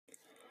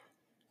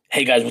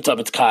Hey guys, what's up?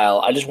 It's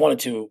Kyle. I just wanted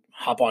to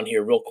hop on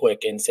here real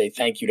quick and say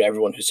thank you to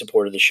everyone who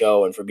supported the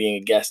show and for being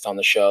a guest on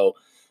the show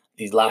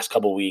these last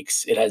couple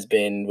weeks. It has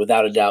been,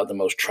 without a doubt, the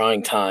most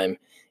trying time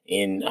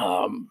in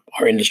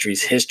our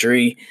industry's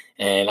history.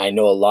 And I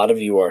know a lot of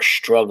you are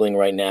struggling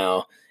right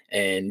now.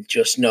 And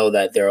just know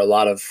that there are a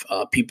lot of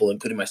people,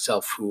 including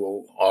myself,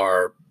 who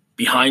are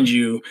behind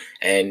you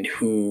and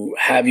who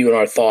have you in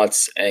our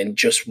thoughts and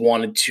just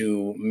wanted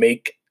to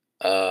make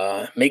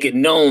it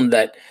known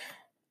that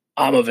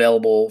I'm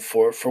available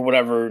for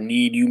whatever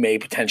need you may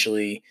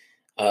potentially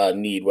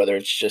need, whether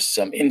it's just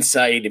some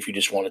insight, if you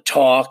just want to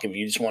talk, if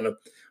you just want to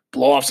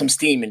blow off some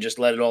steam and just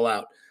let it all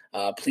out.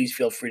 Please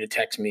feel free to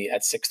text me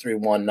at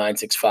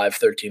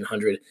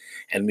 631-965-1300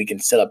 and we can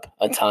set up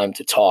a time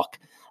to talk.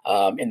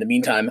 In the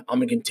meantime, I'm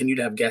going to continue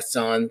to have guests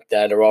on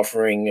that are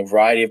offering a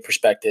variety of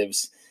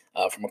perspectives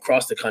from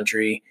across the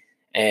country.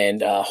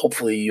 And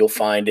hopefully you'll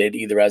find it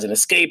either as an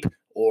escape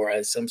or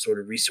as some sort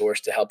of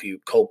resource to help you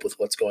cope with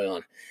what's going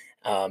on.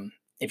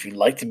 If you'd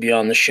like to be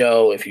on the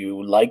show, if you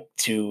would like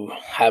to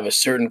have a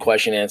certain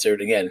question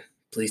answered, again,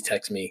 please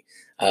text me.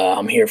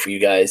 I'm here for you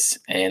guys.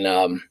 And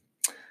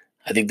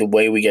I think the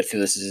way we get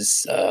through this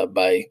is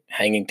by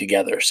hanging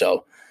together.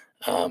 So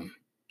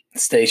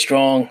stay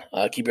strong,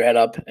 keep your head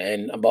up,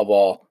 and above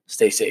all,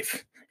 stay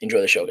safe. Enjoy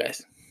the show,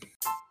 guys.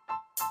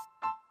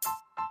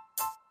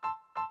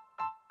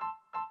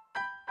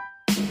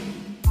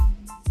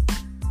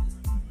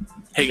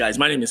 Hey guys,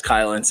 my name is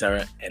Kyle and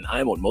Sarah, and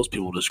I'm what most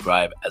people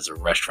describe as a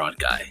restaurant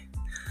guy.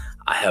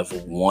 I have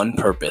one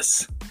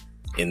purpose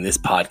in this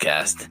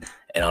podcast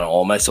and on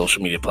all my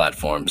social media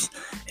platforms,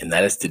 and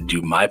that is to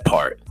do my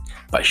part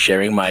by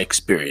sharing my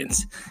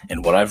experience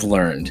and what I've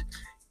learned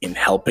in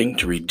helping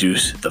to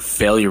reduce the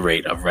failure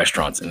rate of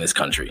restaurants in this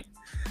country.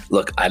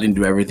 Look, I didn't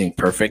do everything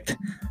perfect.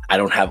 I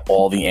don't have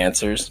all the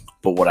answers,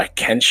 but what I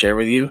can share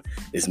with you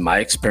is my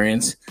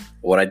experience,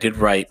 what I did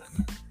right,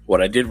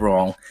 what I did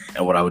wrong,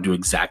 and what I would do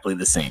exactly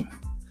the same.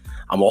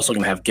 I'm also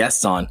going to have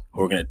guests on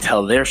who are going to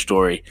tell their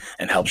story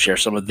and help share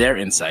some of their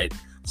insight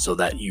so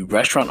that you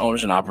restaurant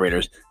owners and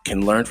operators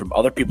can learn from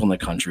other people in the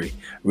country,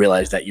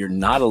 realize that you're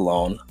not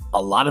alone.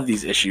 A lot of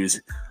these issues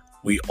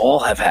we all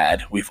have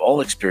had, we've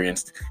all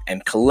experienced,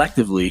 and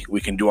collectively we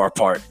can do our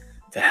part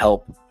to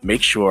help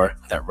make sure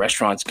that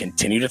restaurants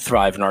continue to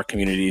thrive in our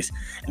communities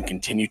and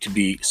continue to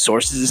be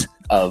sources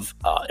of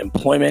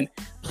employment,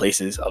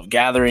 places of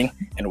gathering,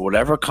 and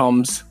whatever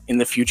comes in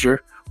the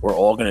future, we're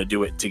all going to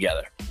do it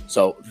together.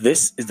 So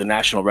this is the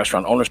National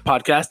Restaurant Owners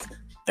Podcast.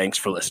 Thanks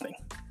for listening.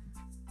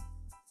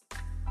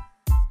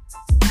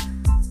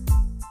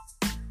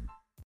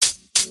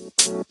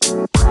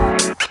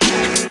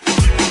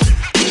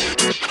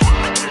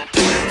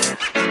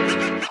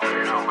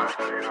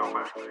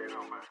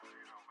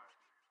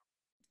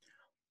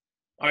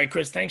 All right,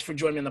 Chris, thanks for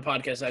joining me on the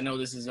podcast. I know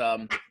this is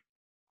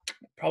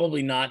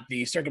probably not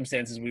the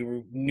circumstances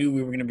knew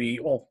we were going to be.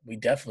 Well, we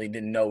definitely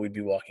didn't know we'd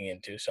be walking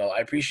into. So I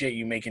appreciate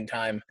you making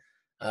time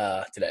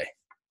today.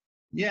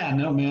 Yeah,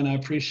 no, man, I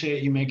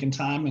appreciate you making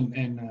time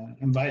and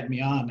inviting me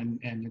on.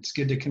 And it's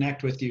good to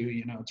connect with you.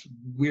 You know, it's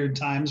weird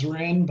times we're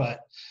in, but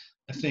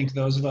I think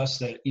those of us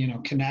that,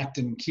 connect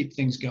and keep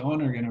things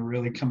going are going to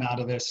really come out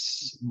of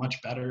this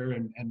much better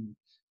and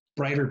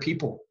brighter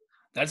people.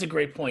 That's a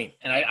great point.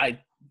 And I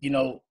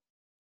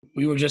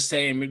we were just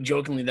saying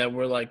jokingly that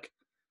we're like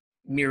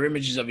mirror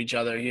images of each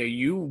other here.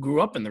 You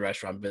grew up in the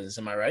restaurant business,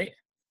 am I right?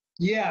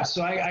 Yeah,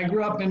 so I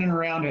grew up in and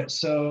around it.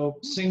 So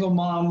single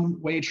mom,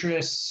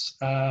 waitress,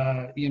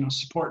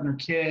 supporting her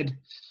kid,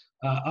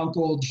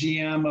 uncle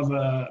GM of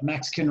a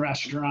Mexican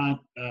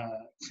restaurant,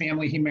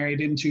 family he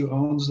married into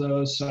owns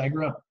those. So I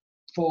grew up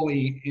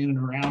fully in and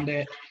around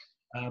it.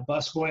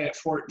 Busboy at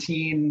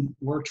 14,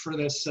 worked for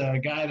this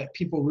guy that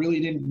people really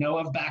didn't know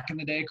of back in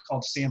the day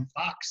called Sam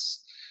Fox.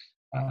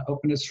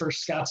 Opened his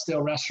first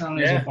Scottsdale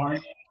restaurant as a bar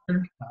manager. The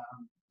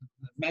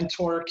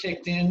mentor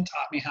kicked in,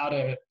 taught me how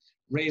to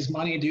raise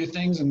money, do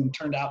things, and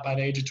turned out by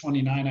the age of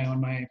 29, I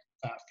owned my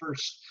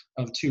first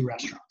of 2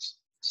 restaurants.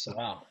 So,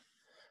 wow.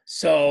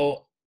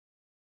 So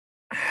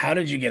how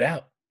did you get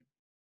out?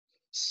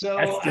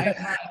 So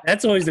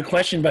that's always the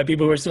question by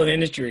people who are still in the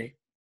industry.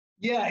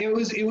 Yeah, it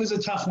was a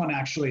tough one,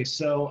 actually.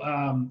 So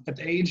at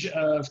the age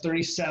of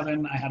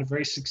 37, I had a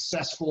very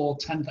successful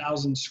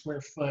 10,000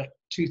 square foot,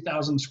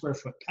 2,000 square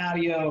foot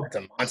patio,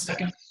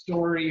 second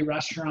story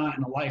restaurant,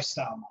 and a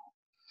lifestyle mall.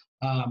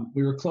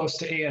 We were close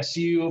to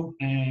ASU,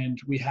 and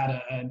we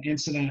had an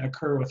incident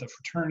occur with a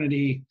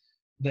fraternity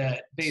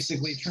that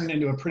basically turned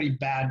into a pretty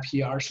bad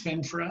PR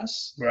spin for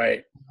us.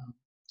 Right.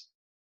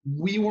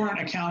 We weren't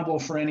accountable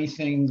for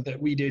anything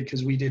that we did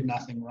because we did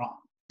nothing wrong.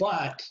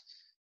 But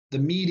the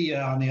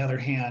media, on the other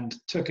hand,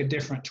 took a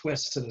different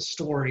twist to the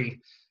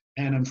story.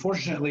 And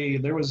unfortunately,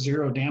 there was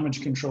zero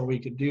damage control we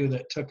could do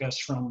that took us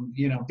from,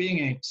 being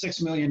a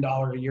 $6 million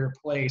a year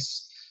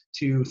place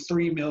to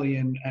 $3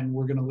 million, and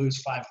we're going to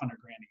lose $500,000 a year.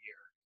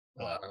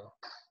 Wow.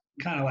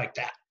 Kind of like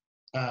that.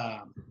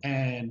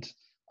 And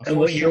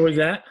what year was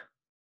that?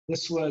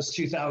 This was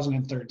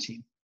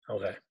 2013.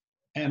 Okay.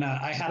 And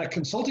I had a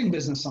consulting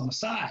business on the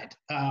side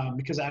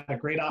because I had a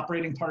great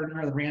operating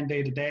partner that ran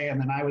day to day. And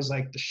then I was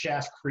like the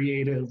chef,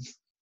 creative,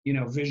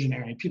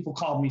 visionary. People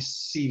called me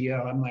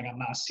CEO. I'm like, I'm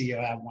not a CEO.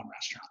 I have one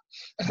restaurant.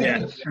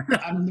 Yeah.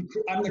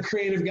 I'm the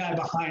creative guy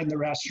behind the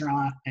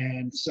restaurant.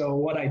 And so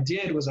what I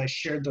did was I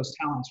shared those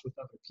talents with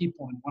other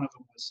people. And one of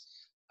them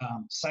was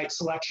site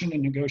selection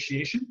and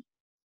negotiation.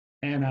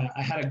 And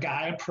I had a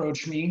guy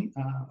approach me.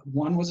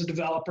 One was a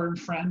developer and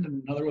friend,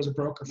 and another was a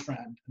broker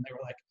friend. And they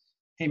were like,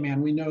 hey,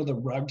 man, we know the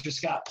rug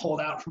just got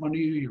pulled out from under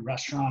you. Your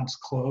restaurant's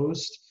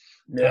closed.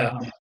 Yeah.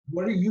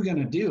 What are you going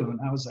to do? And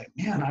I was like,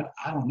 man,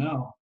 I don't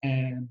know.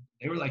 And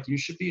they were like, you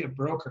should be a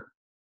broker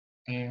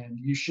and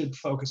you should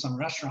focus on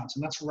restaurants.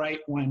 And that's right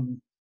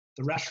when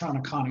the restaurant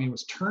economy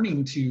was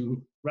turning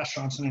to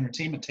restaurants and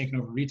entertainment taking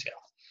over retail.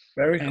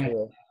 Very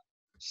cool.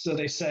 So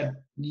they said,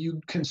 you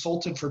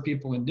consulted for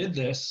people and did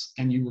this,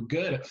 and you were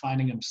good at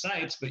finding them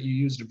sites, but you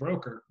used a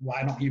broker.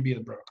 Why don't you be the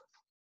broker?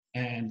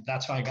 And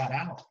that's how I got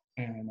out.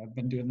 And I've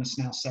been doing this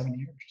now 7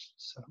 years.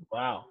 So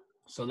wow.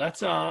 So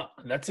that's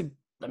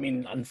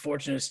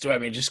unfortunate story. I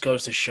mean, it just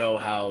goes to show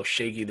how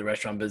shaky the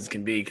restaurant business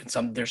can be.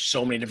 There's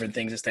so many different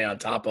things to stay on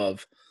top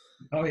of.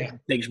 Oh yeah. It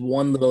takes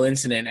one little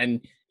incident.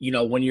 And,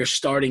 when you're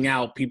starting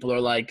out, people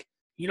are like,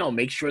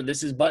 make sure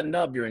this is buttoned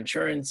up, your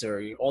insurance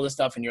or all this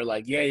stuff. And you're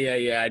like,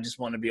 yeah. I just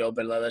want to be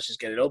open. Let's just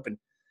get it open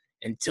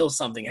until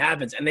something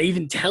happens. And they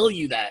even tell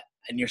you that.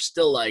 And you're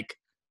still like,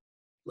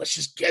 let's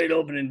just get it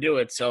open and do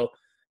it. So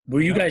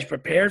were you guys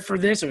prepared for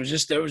this? Or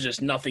there was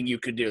just nothing you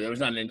could do? There was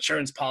not an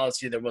insurance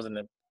policy. It was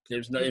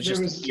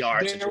just a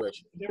PR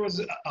situation. There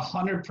was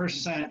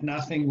 100%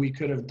 nothing we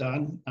could have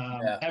done.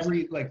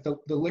 Every, like the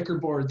liquor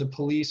board, the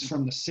police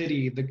from the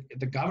city,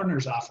 the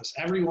governor's office,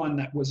 everyone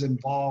that was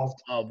involved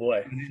oh boy,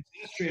 at an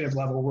administrative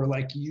level were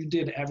like, you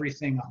did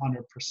everything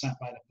 100%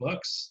 by the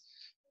books.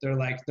 They're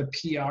like the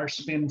PR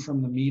spin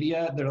from the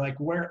media. They're like,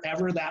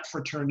 wherever that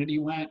fraternity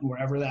went,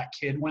 wherever that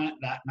kid went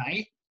that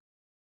night,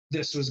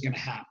 this was going to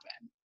happen.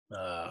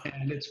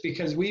 And it's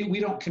because we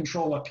don't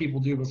control what people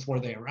do before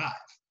they arrive.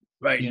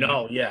 Right.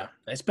 No. Yeah.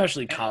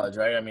 Especially college,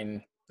 right? I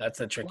mean,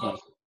 that's a tricky.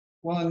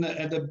 Well, and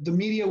the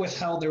media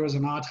withheld there was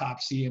an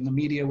autopsy, and the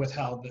media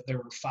withheld that there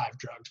were 5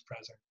 drugs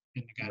present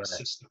in the guy's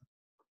system.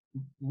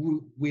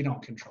 We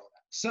don't control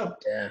that. So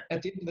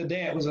at the end of the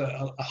day, it was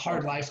a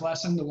hard life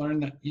lesson to learn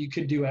that you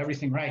could do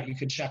everything right. You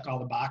could check all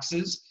the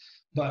boxes,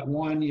 but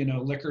one,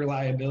 liquor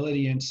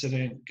liability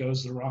incident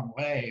goes the wrong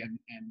way,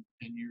 and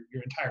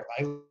your entire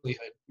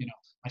livelihood.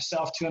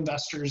 Myself, 2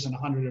 investors, and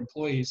 100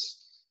 employees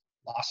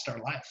lost our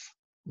life.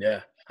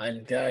 Yeah, I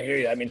hear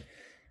you. I mean,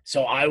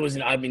 so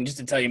just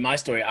to tell you my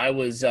story, I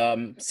was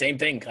same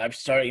thing. I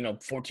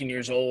started, 14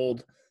 years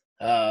old.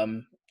 2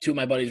 of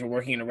my buddies were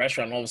working in a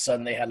restaurant, and all of a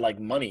sudden they had like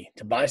money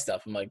to buy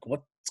stuff. I'm like,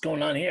 what's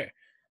going on here?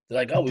 They're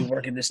like, oh, we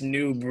work at this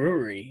new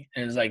brewery.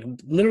 And it's like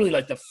literally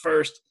like the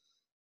first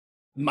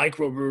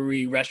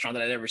microbrewery restaurant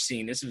that I'd ever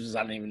seen. This was,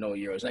 I don't even know what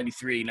year it was,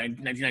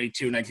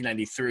 1992,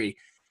 1993.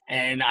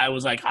 And I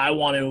was like, I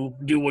want to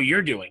do what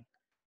you're doing.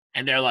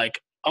 And they're like,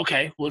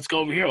 okay, well, let's go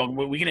over here.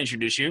 We can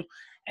introduce you.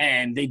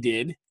 And they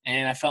did.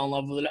 And I fell in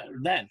love with it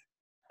then.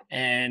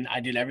 And I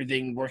did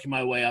everything, working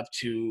my way up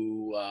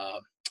to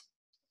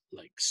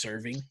like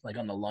serving, like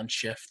on the lunch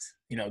shift,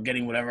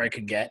 getting whatever I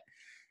could get.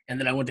 And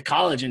then I went to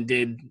college and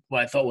did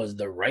what I thought was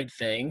the right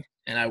thing.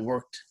 And I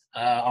worked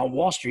on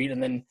Wall Street.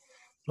 And then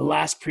the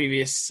last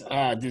previous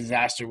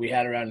disaster we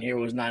had around here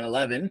was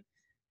 9/11.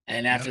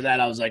 And after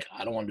that, I was like,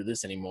 I don't want to do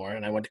this anymore.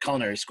 And I went to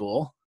culinary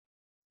school.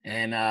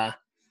 And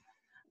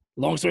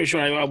long story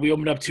short, we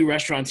opened up 2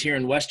 restaurants here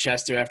in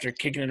Westchester after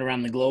kicking it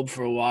around the globe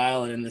for a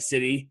while and in the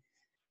city,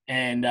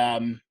 and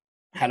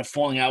had a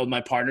falling out with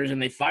my partners,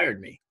 and they fired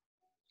me.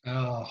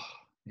 Oh,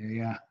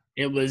 yeah.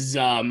 It was,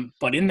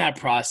 but in that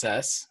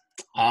process,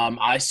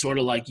 I sort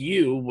of like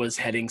you was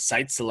heading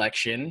site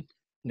selection,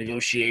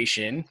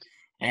 negotiation,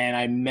 and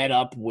I met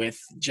up with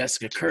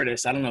Jessica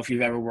Curtis. I don't know if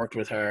you've ever worked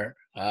with her.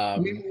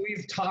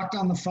 We've talked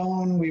on the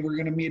phone. We were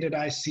going to meet at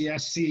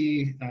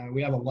ICSC.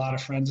 We have a lot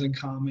of friends in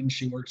common.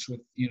 She works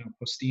with,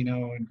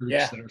 Postino and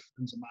groups that are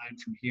friends of mine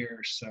from here.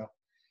 So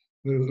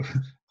we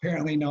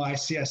apparently no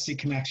ICSC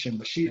connection,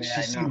 but she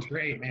seems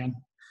great, man.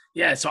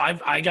 Yeah. So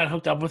I got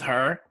hooked up with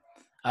her,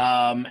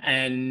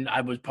 and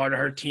I was part of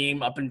her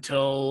team up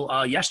until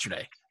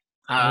yesterday.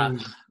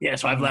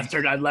 So I've left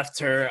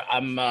her.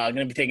 I'm going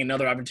to be taking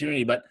another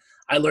opportunity, but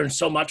I learned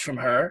so much from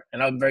her,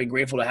 and I'm very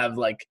grateful to have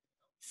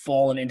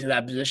fallen into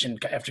that position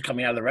after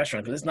coming out of the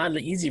restaurant, because it's not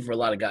easy for a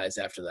lot of guys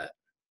after that.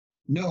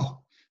 No,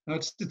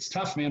 it's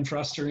tough, man, for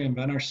us to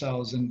reinvent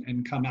ourselves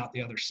and come out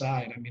the other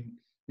side. I mean,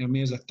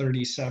 me as a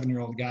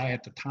 37-year-old guy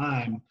at the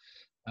time,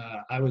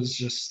 I was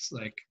just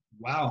like,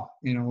 wow,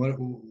 what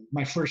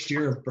my first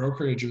year of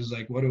brokerage was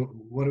like, what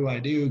do I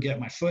do? Get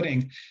my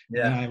footing.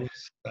 Yeah. And I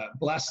was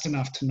blessed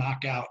enough to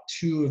knock out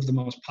 2 of the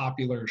most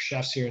popular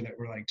chefs here that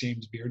were like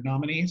James Beard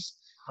nominees.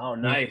 Oh,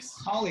 nice.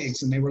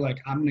 Colleagues, and they were like,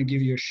 I'm going to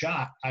give you a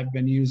shot. I've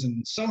been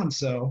using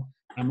so-and-so.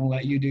 I'm going to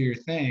let you do your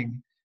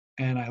thing.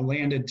 And I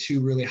landed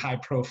 2 really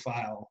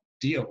high-profile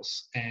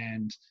deals.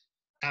 And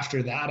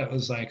after that, it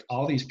was like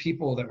all these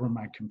people that were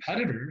my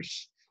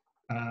competitors.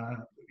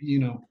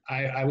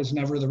 I was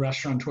never the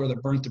restaurateur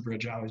that burnt the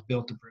bridge. I always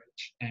built the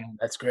bridge. And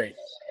That's great.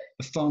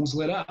 the phones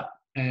lit up,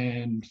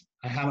 and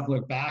I haven't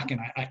looked back. And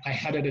I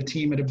headed a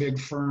team at a big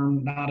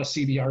firm, not a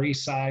CBRE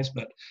size,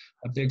 but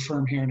a big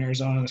firm here in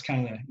Arizona. That's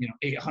kind of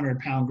the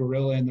 800-pound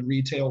gorilla in the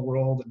retail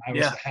world. And I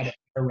was the head of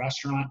a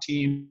restaurant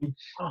team.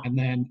 And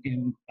then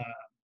in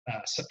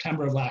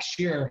September of last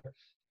year,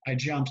 I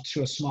jumped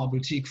to a small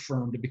boutique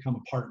firm to become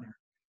a partner.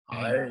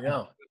 Oh, there you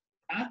go.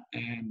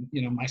 And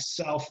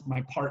myself,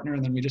 my partner,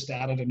 and then we just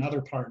added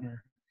another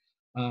partner.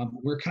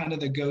 We're kind of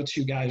the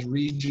go-to guys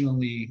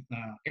regionally,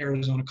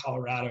 Arizona,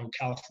 Colorado,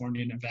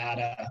 California,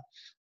 Nevada,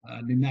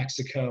 New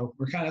Mexico.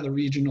 We're kind of the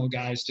regional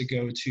guys to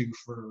go to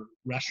for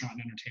restaurant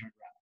entertainment.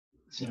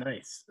 So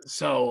nice.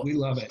 So we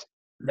love it.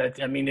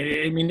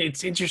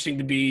 It's interesting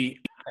to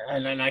be,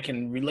 and I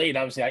can relate.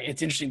 Obviously,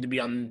 it's interesting to be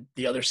on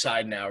the other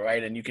side now,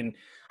 right? And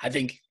I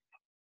think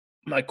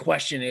my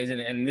question is,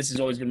 and this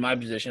has always been my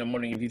position, I'm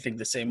wondering if you think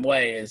the same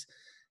way, is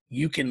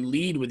you can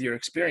lead with your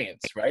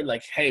experience, right?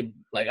 Like, hey,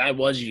 like I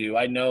was you.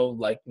 I know,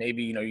 like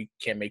maybe, you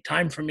can't make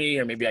time for me,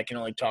 or maybe I can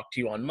only talk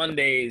to you on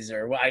Mondays,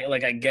 or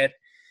I get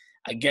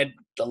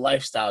the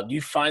lifestyle. Do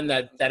you find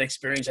that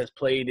experience has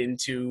played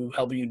into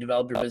helping you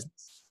develop your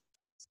business?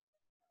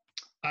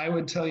 I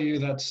would tell you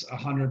that's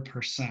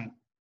 100%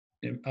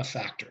 a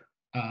factor.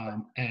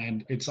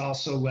 And it's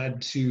also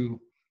led to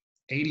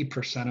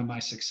 80% of my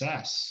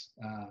success,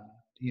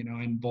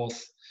 in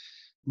both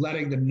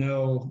letting them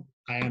know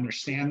I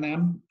understand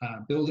them.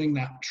 Building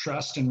that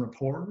trust and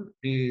rapport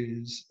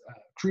is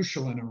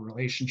crucial in a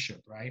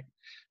relationship, right?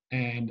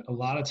 And a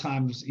lot of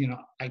times,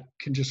 I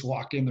can just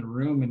walk in the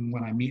room, and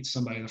when I meet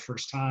somebody the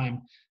first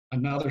time,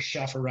 another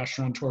chef or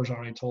restaurateur has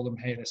already told them,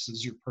 hey, this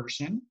is your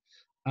person.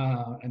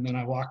 And then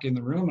I walk in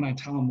the room and I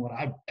tell them what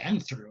I've been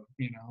through,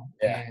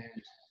 and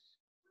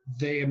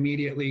they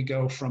immediately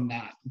go from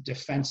that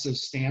defensive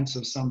stance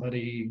of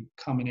somebody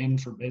coming in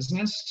for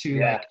business to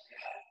like,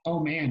 oh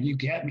man, you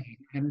get me.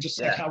 And just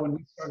like how when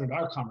we started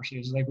our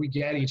conversations, like we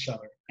get each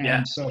other.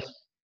 And so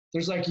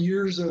there's like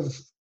years of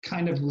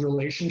kind of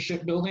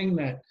relationship building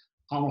that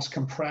almost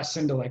compress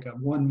into like a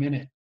 1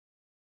 minute,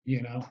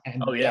 and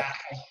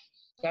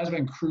that's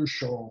been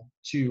crucial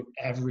to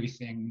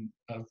everything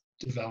of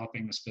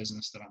developing this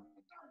business that I'm in.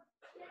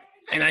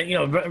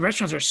 And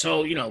restaurants are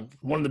so,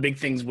 one of the big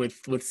things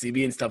with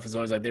CB and stuff is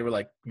always like, they were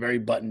like very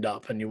buttoned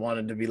up and you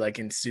wanted to be like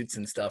in suits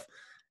and stuff,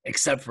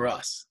 except for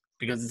us,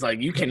 because it's like,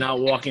 you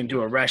cannot walk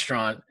into a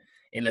restaurant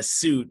in a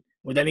suit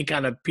with any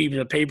kind of piece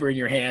of paper in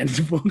your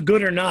hand,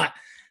 good or not.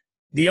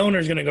 The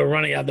owner's going to go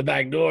running out the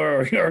back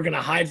door or going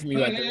to hide from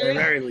you at the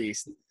very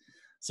least.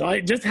 So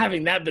just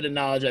having that bit of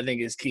knowledge, I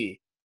think, is key.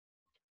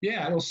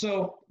 Yeah. Well,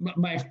 so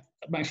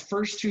my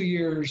first 2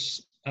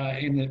 years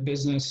in the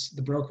business,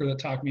 the broker that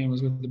talked me in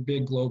was with the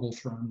big global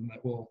firm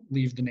that will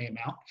leave the name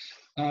out.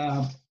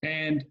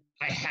 And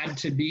I had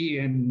to be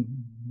in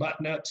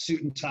button-up,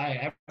 suit and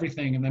tie,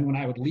 everything. And then when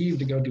I would leave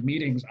to go do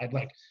meetings, I'd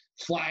like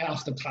fly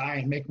off the tie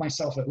and make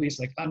myself at least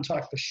like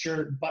untuck the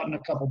shirt, button a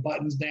couple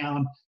buttons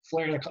down,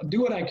 flare the,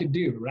 do what I could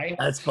do, right?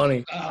 That's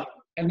funny.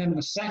 And then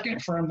the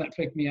second firm that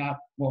picked me up,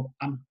 well,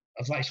 I'm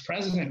a vice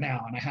president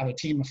now and I have a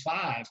team of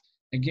 5.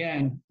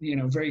 Again,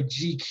 very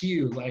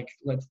GQ, like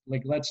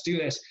let's do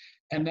this.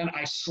 And then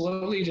I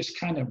slowly just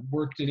kind of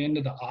worked it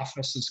into the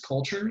office's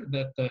culture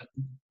that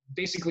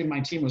basically my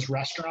team was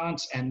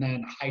restaurants and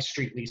then high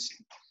street leasing.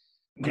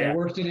 I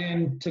worked it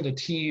into the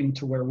team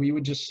to where we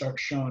would just start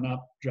showing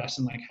up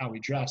dressing like how we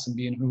dress and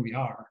being who we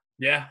are.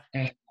 Yeah.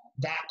 And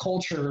that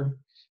culture,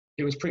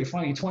 it was pretty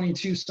funny.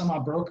 22 some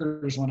odd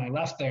brokers when I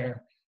left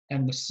there,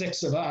 and the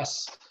 6 of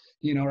us,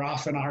 are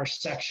off in our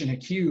section of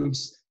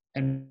cubes,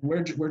 and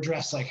we're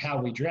dressed like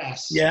how we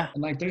dress. Yeah.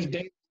 And like there's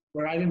days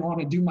where I didn't want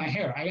to do my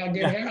hair. I got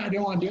good hair. I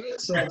didn't want to do it.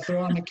 So I'd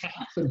throw on the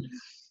cap and,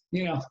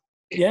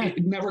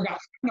 it never got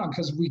on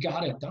because we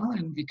got it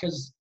done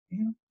because,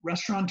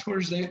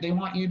 restaurateurs, they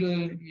want you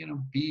to,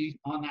 be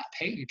on that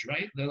page,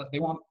 right? They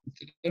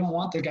don't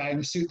want the guy in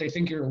the suit. They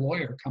think you're a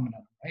lawyer coming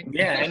up, right?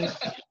 Yeah.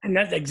 And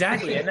that's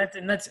exactly. And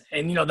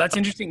that's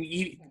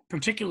interesting,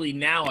 particularly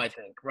now, I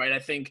think, right? I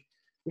think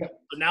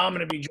now I'm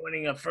going to be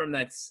joining a firm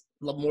that's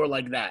more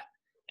like that.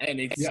 And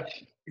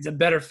it's a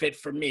better fit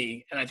for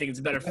me. And I think it's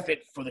a better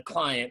fit for the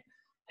client.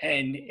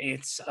 And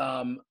it's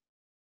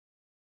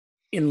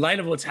in light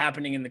of what's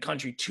happening in the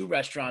country to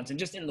restaurants and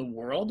just in the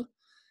world.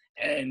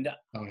 And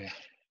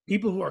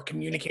people who are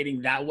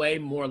communicating that way,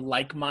 more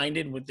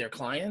like-minded with their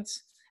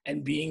clients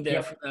and being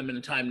there for them in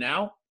a time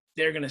now,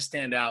 they're going to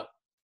stand out.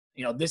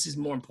 This is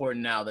more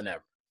important now than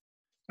ever.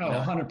 Oh,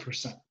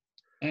 100%.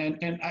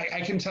 And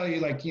I can tell you,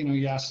 like,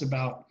 you asked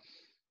about,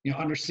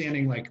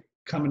 understanding like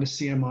coming to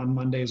see them on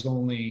Mondays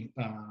only,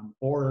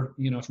 or,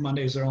 if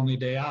Mondays are only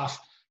day off,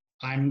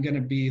 I'm going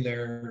to be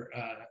there,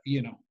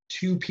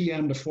 2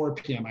 p.m. to 4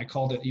 p.m. I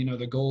called it,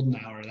 the golden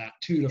hour, that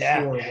 2 to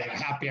 4, the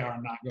happy hour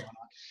I'm not going on.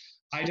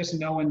 I just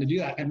know when to do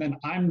that. And then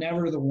I'm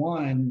never the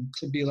one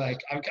to be like,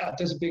 I've got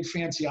this big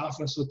fancy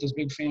office with this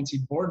big fancy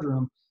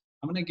boardroom.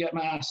 I'm going to get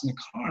my ass in the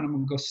car and I'm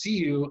going to go see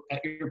you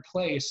at your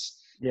place.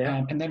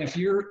 Yeah. And then if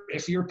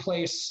your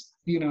place,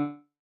 you know,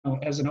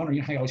 as an owner,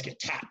 you know how you always get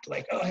tapped,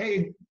 like, oh,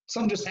 hey,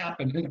 something just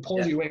happened, and it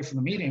pulls you away from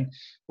the meeting.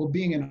 Well,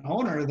 being an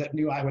owner that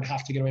knew I would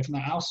have to get away from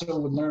that, I also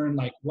would learn,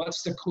 like,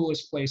 what's the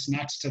coolest place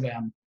next to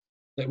them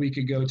that we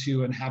could go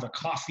to and have a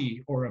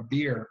coffee or a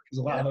beer, because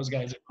a lot of those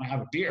guys might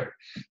have a beer,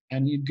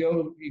 and you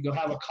go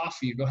have a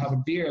coffee, you go have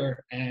a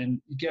beer,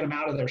 and you get them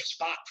out of their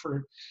spot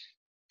for.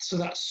 So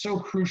that's so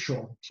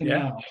crucial to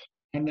know.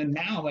 And then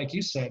now, like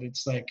you said,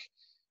 it's like,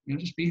 you know,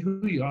 just be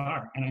who you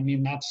are. And I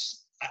mean,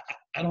 that's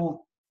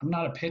I'm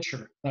not a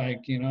pitcher,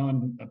 like, you know,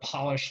 and a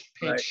polished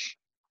pitch.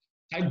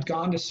 Right. I've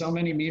gone to so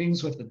many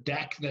meetings with the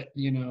deck that,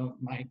 you know,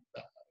 my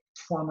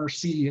former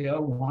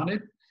CEO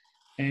wanted,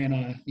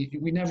 and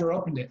we never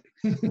opened it.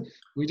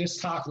 We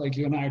just talk like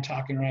you and I are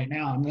talking right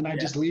now. And then I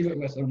just leave it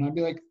with them. And I'd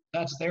be like,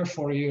 that's there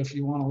for you if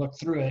you want to look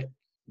through it.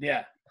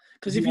 Yeah.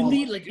 Because if you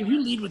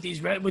lead with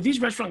these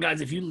restaurant guys,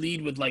 if you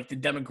lead with like the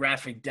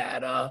demographic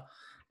data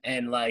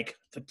and like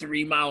the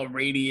 3 mile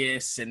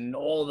radius and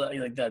all the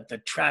like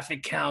the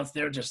traffic counts,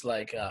 they're just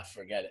like,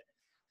 forget it.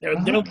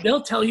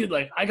 They'll tell you,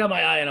 like, I got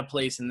my eye on a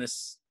place in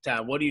this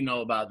town. What do you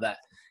know about that?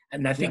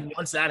 And I think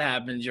once that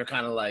happens, you're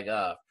kind of like,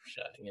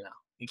 you know,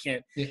 you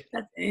can't.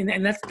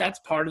 And that's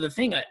part of the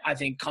thing. I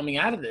think coming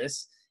out of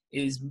this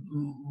is,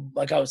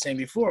 like I was saying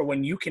before,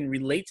 when you can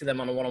relate to them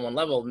on a one-on-one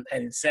level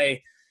and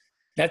say,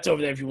 that's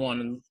over there if you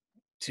want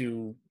to,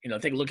 you know,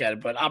 take a look at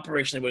it. But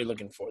operationally, what are you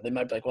looking for? They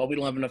might be like, well, we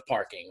don't have enough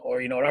parking,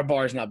 or, you know, our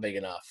bar's not big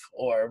enough,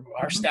 or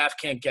our staff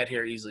can't get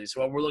here easily.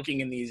 So we're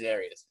looking in these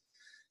areas.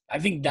 I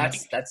think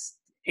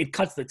it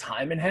cuts the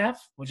time in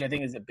half, which I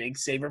think is a big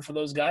saver for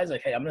those guys.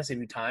 Like, hey, I'm going to save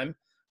you time,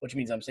 which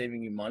means I'm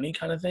saving you money,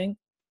 kind of thing.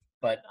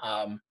 But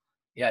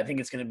yeah, I think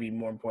it's going to be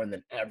more important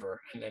than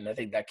ever. And I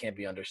think that can't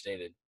be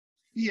understated.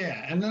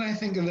 Yeah. And then I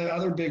think the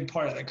other big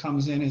part that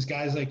comes in is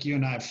guys like you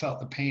and I have felt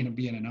the pain of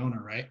being an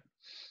owner, right?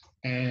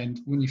 And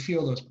when you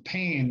feel those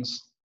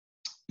pains,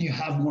 you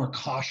have more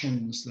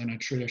cautions than a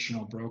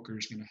traditional broker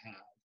is going to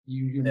have.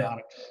 You're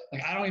not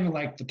like, I don't even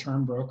like the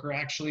term broker,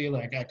 actually.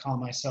 Like, I call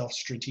myself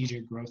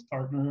strategic growth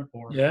partner,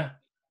 or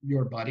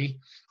your buddy.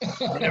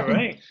 Yeah,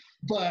 right.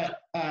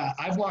 But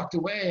I've walked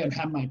away and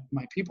had my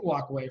people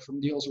walk away from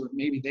deals where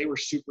maybe they were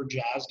super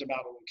jazzed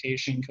about a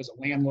location because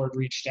a landlord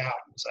reached out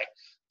and was like,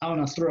 I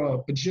want to throw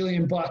a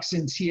bajillion bucks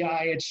in TI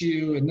at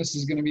you, and this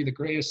is going to be the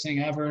greatest thing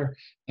ever.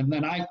 And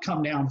then I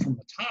come down from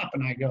the top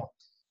and I go,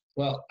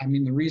 well, I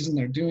mean, the reason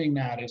they're doing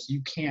that is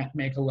you can't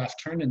make a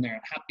left turn in there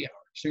at happy hour.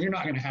 So you're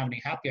not going to have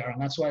any happy hour.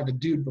 And that's why the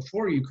dude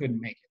before you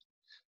couldn't make it.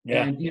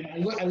 Yeah. And, you know,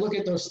 I look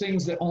at those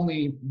things that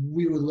only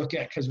we would look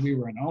at because we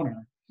were an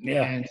owner.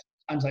 Yeah. And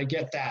sometimes I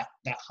get that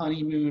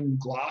honeymoon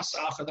gloss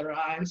off of their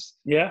eyes.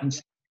 Yeah. And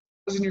I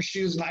was in your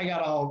shoes and I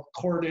got all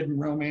courted and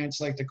romanced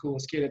like the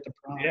coolest kid at the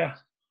prom. Yeah.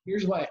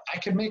 Here's why I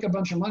could make a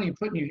bunch of money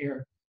putting you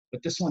here,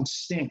 but this one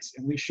stinks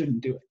and we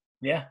shouldn't do it.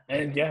 Yeah.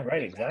 And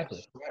right.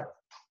 Exactly.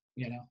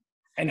 You know?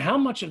 And how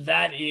much of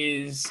that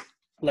is,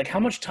 like, how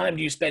much time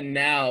do you spend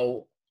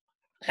now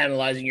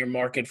analyzing your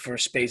market for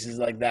spaces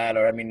like that?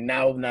 Or, I mean,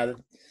 now that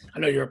I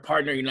know you're a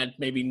partner, you're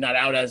not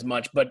out as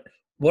much, but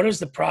what is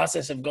the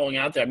process of going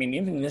out there? I mean,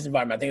 even in this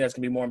environment, I think that's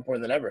going to be more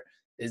important than ever,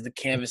 is the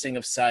canvassing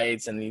of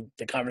sites and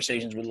the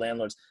conversations with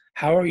landlords.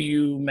 How are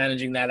you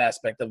managing that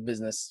aspect of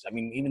business? I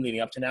mean, even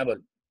leading up to now, but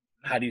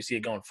how do you see it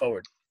going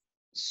forward?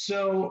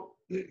 So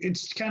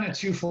it's kind of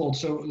twofold.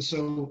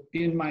 So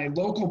in my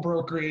local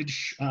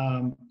brokerage,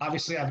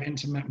 obviously I have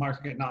intimate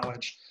market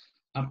knowledge.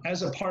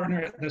 As a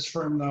partner at this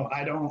firm, though,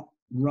 I don't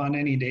run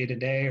any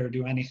day-to-day or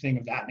do anything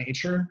of that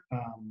nature.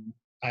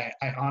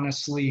 I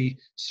honestly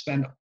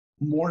spend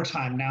more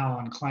time now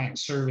on client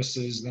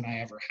services than I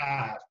ever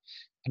have.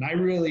 And I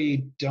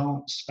really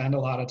don't spend a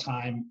lot of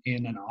time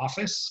in an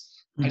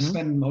office. Mm-hmm. I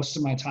spend most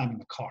of my time in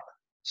the car.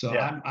 So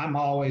I'm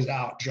always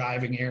out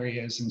driving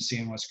areas and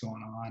seeing what's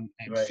going on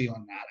and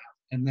feeling that out.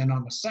 And then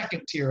on the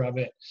second tier of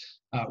it,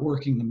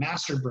 working the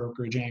master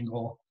brokerage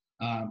angle,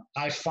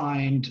 I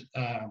find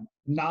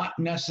not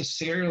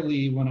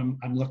necessarily when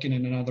I'm looking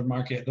in another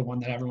market, the one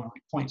that everyone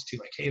points to,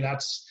 like, hey,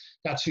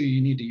 that's who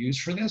you need to use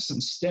for this.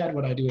 Instead,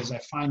 what I do is I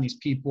find these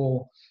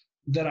people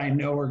that I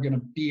know are going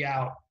to be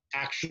out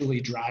actually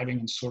driving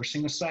and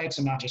sourcing the sites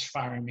and not just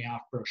firing me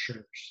off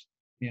brochures,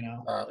 you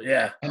know?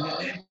 And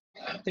then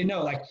they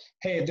know, like,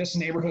 hey, this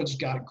neighborhood's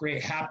got a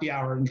great happy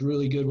hour and is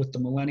really good with the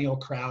millennial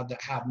crowd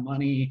that have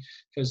money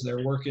because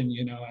they're working,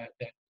 you know, at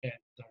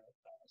the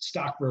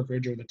stock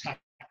brokerage or the tech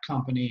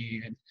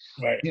company. And,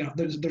 you know,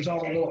 there's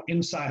all the little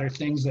insider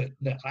things that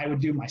I would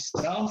do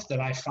myself that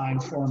I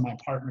find for my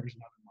partners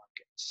in other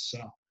markets. So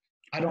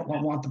I don't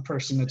want the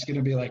person that's going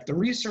to be like, the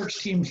research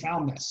team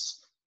found this.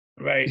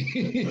 Right.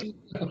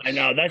 I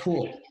know, that's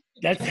cool.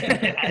 That's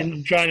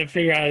I'm trying to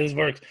figure out how this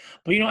works.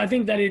 But, you know, I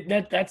think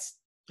that's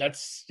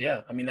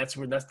yeah. I mean, that's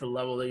the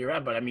level that you're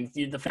at. But I mean,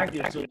 the fact that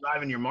you're still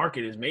driving your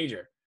market is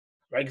major,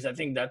 right? Because I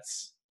think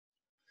that's,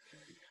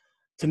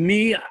 to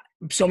me,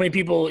 so many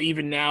people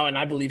even now, and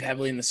I believe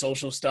heavily in the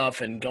social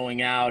stuff and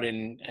going out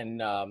and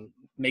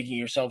making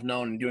yourself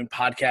known and doing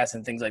podcasts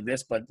and things like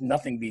this, but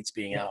nothing beats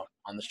being out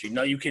on the street.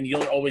 No,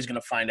 you're always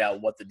going to find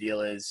out what the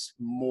deal is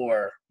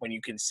more when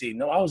you can see,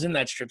 no, I was in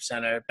that strip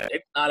center.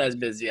 It's not as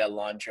busy at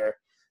lunch, or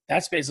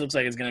that space looks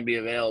like it's going to be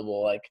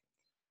available. Like,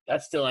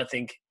 that's still, I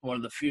think, one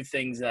of the few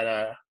things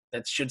that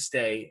should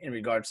stay in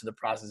regards to the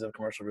process of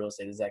commercial real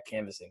estate is that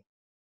canvassing.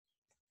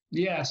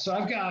 Yeah, so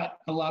I've got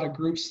a lot of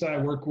groups that I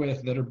work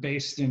with that are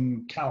based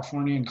in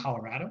California and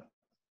Colorado.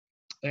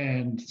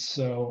 And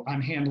so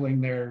I'm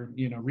handling their,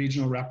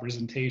 regional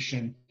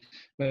representation.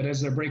 But as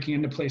they're breaking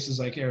into places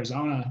like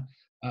Arizona,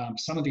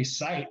 some of these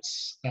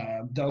sites,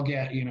 they'll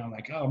get,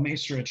 like, oh,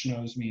 Macerich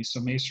knows me, so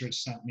Macerich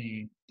sent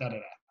me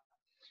da-da-da.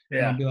 Yeah.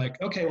 And I'll be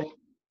like, okay, well,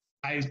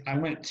 I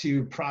went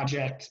to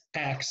Project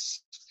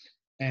X,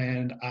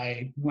 and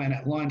I went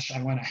at lunch,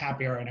 I went at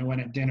happy hour, and I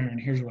went at dinner, and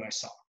here's what I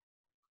saw.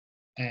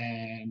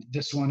 And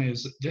this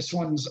one's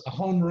a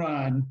home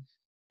run,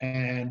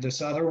 and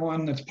this other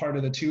one that's part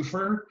of the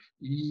twofer,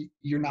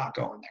 you're not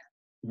going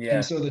there. Yeah.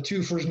 And so the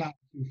twofer's not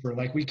a twofer.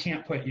 Like, we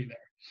can't put you there.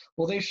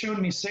 Well, they showed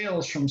me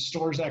sales from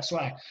stores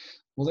XY.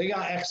 Well, they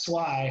got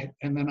XY,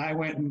 and then I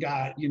went and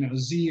got,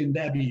 Z and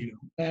W.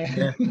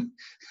 And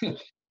yeah.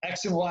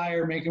 X and Y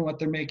are making what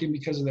they're making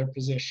because of their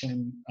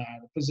position.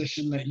 The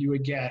position that you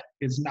would get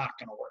is not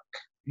going to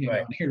work.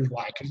 Right. And here's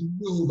why: because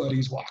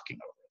nobody's walking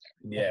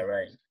over there. Yeah,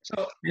 right.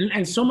 So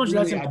and so much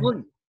really, that's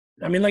important.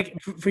 I mean, like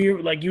for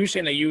you, like you were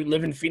saying that you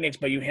live in Phoenix,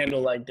 but you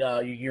handle like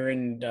you're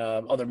in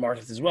other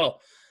markets as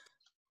well.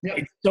 Yep.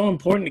 It's so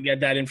important to get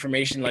that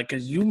information, like,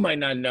 because you might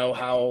not know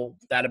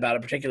about a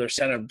particular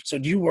center. So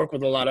do you work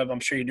with I'm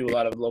sure you do a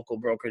lot of local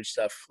brokerage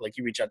stuff, like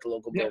you reach out to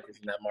local brokers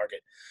in that market,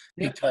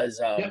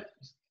 because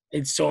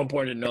it's so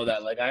important to know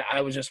that. Like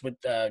I was just with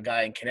a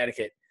guy in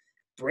Connecticut,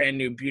 brand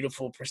new,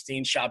 beautiful,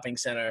 pristine shopping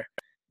center,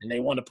 and they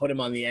want to put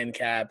him on the end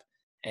cap.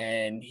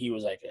 And he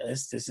was like,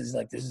 this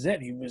is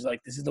it. He was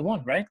like, this is the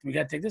one, right? We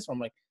got to take this one.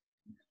 I'm like,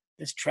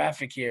 this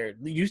traffic here,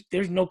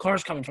 there's no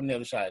cars coming from the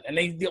other side. And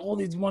all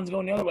these ones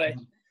going the other way.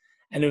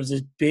 And there was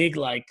this big,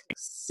 like,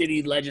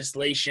 city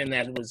legislation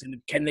that was,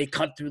 can they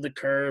cut through the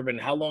curb, and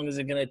how long is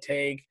it going to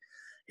take?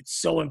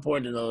 It's so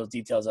important to know those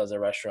details as a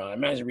restaurant. I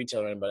mean, as a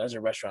retailer, but as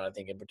a restaurant, I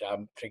think I have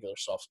a particular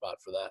soft spot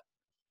for that.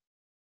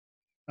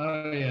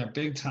 Oh yeah,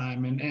 big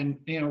time. And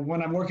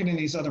when I'm working in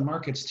these other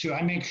markets too,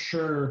 I make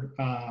sure,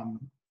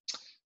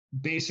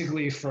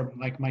 basically from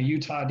like my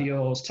Utah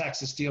deals,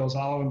 Texas deals,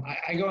 all of them,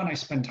 I go and I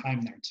spend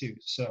time there too.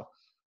 So,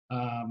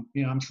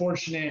 I'm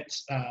fortunate.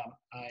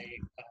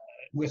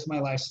 With my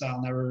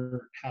lifestyle,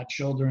 never had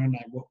children.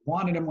 I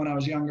wanted them when I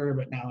was younger,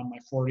 but now in my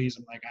 40s,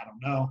 I'm like, I don't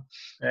know.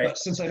 Right. But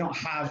since I don't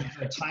have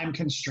a time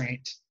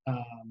constraint,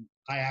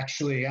 I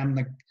actually am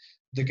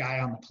the guy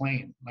on the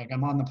plane. Like,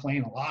 I'm on the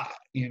plane a lot,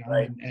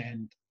 right.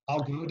 and I'll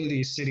go to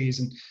these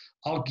cities and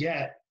I'll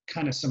get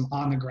kind of some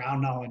on the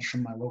ground knowledge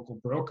from my local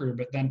broker,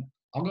 but then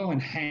I'll go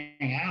and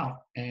hang out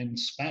and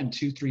spend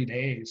 2-3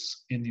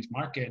 days in these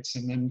markets.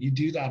 And then you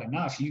do that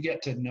enough, you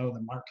get to know the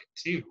market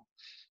too.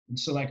 And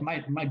so like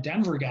my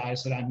Denver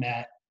guys that I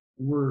met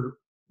were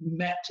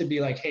met to be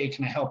like, hey,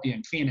 can I help you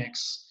in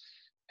Phoenix?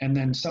 And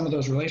then some of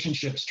those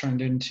relationships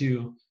turned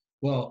into,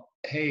 well,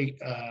 hey,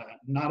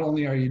 not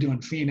only are you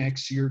doing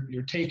Phoenix, you're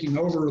taking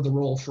over the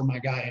role for my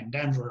guy in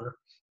Denver.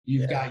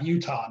 You've got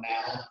Utah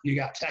now, you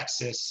got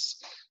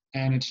Texas.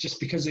 And it's just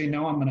because they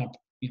know I'm going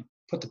to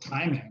put the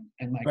time in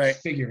and like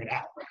figure it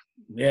out.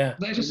 Yeah.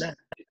 I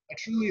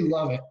truly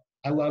love it.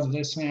 I love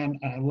this, man.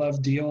 I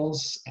love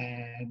deals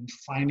and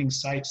finding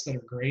sites that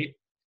are great.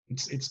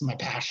 It's my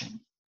passion.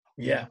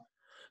 Yeah.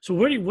 So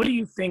what do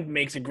you think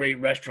makes a great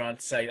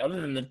restaurant site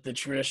other than the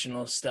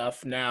traditional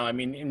stuff now? I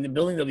mean, in the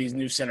building of these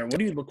new center, what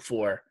do you look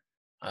for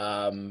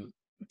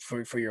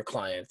your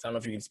clients? I don't know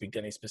if you can speak to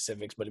any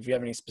specifics, but if you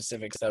have any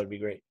specifics, that would be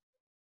great.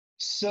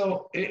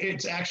 So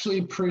it's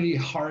actually pretty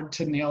hard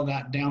to nail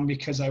that down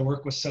because I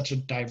work with such a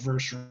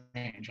diverse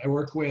range. I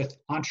work with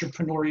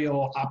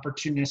entrepreneurial,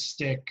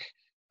 opportunistic,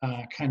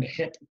 kind of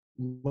hip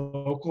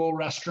local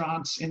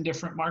restaurants in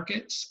different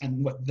markets,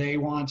 and what they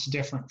want's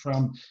different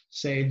from,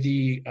 say,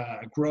 the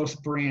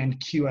growth brand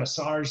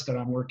QSRs that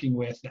I'm working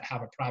with that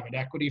have a private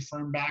equity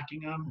firm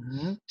backing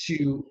them,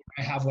 to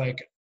I have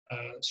like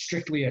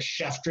strictly a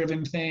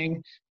chef-driven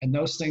thing, and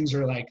those things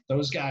are like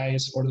those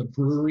guys, or the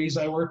breweries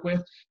I work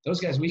with, those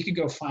guys, we could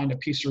go find a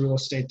piece of real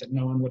estate that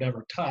no one would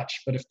ever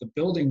touch, but if the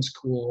building's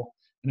cool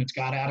and it's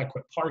got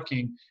adequate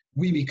parking,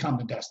 we become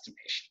a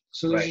destination.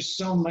 So there's just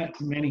so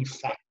many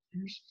factors.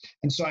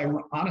 And so I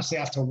honestly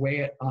have to weigh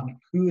it on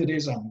who it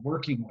is I'm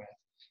working with.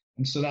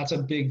 And so that's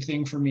a big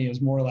thing for me, is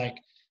more like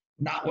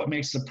not what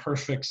makes the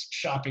perfect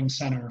shopping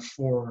center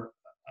for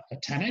a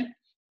tenant,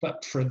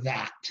 but for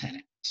that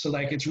tenant. So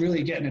like it's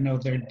really getting to know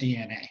their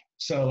DNA.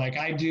 So like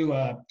I do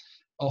a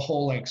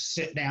whole like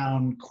sit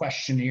down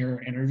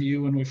questionnaire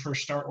interview when we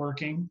first start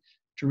working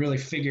to really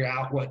figure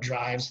out what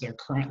drives their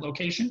current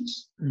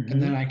locations. And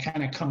then I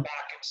kind of come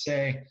back and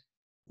say,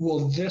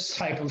 well, this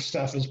type of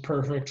stuff is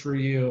perfect for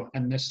you,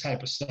 and this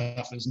type of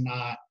stuff is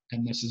not,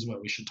 and this is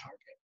what we should target.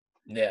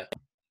 Yeah.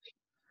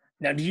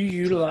 Now, do you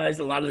utilize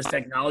a lot of this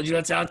technology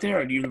that's out there,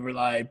 or do you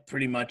rely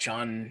pretty much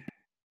on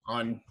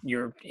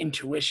your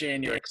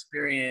intuition, your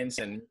experience,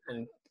 and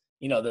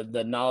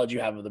the knowledge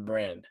you have of the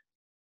brand?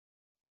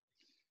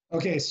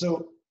 Okay,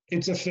 so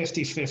it's a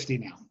 50-50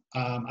 now.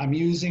 I'm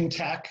using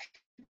tech.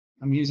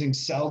 I'm using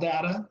cell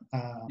data.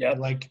 I Yep.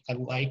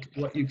 like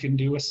what you can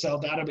do with cell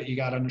data, but you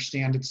got to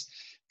understand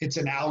it's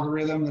an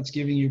algorithm that's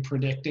giving you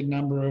predicted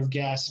number of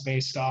guests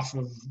based off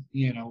of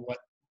what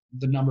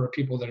the number of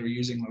people that are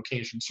using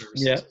location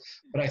services. Yep.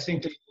 But I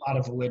think there's a lot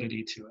of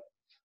validity to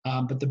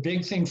it. But the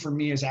big thing for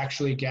me is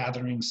actually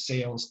gathering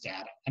sales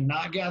data, and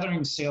not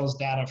gathering sales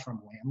data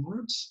from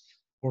landlords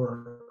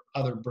or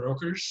other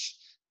brokers.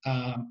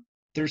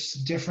 There's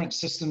different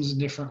systems in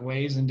different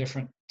ways in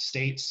different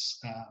states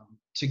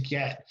to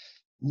get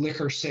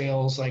liquor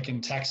sales. Like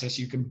in Texas,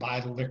 you can buy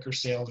the liquor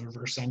sales,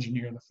 reverse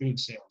engineer the food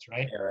sales,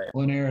 right? Yeah, right.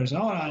 Well, in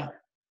Arizona,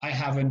 I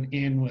have an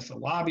in with a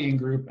lobbying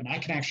group, and I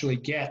can actually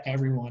get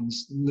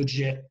everyone's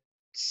legit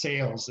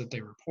sales that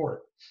they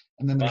report.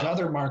 And then there's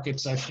other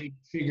markets I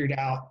figured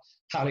out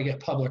how to get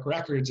public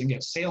records and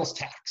get sales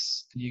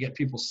tax. And you get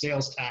people's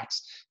sales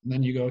tax, and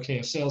then you go, okay,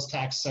 if sales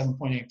tax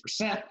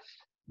 7.8%,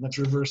 let's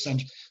reverse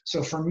engineer.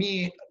 So for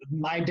me,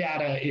 my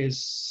data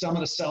is some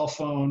of the cell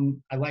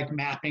phone. I like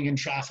mapping and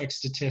traffic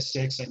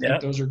statistics. I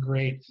think those are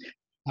great.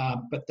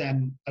 But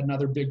then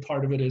another big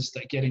part of it is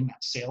that getting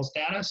that sales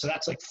data. So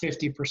that's like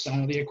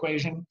 50% of the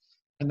equation.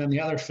 And then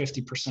the other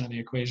 50% of the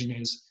equation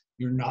is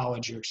your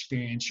knowledge, your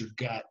experience, your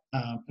gut.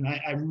 And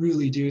I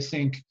really do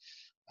think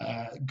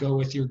go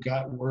with your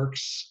gut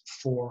works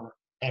for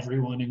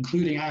everyone,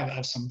 including I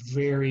have some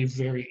very,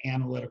 very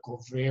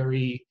analytical,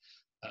 very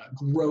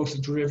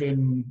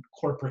growth-driven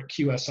corporate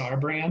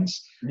QSR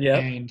brands.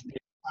 And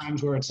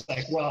times where it's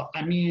like, well,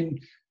 I mean,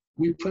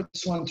 we put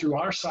this one through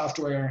our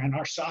software, and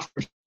our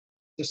software,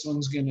 this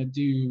one's going to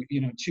do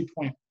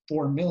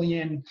 2.4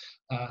 million.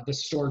 The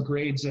store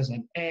grades as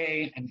an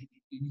A, and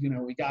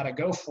we got to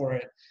go for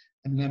it.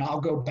 And then I'll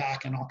go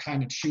back and I'll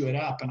kind of chew it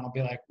up, and I'll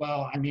be like,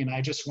 well, I mean,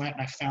 I just went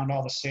and I found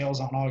all the sales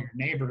on all your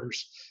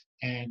neighbors,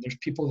 and there's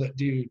people that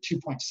do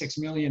 2.6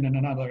 million in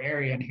another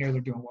area, and here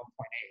they're doing 1.8.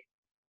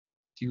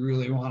 Do you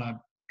really want to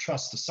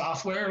trust the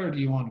software, or do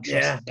you want to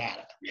trust the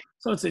data?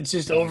 So it's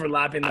just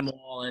overlapping them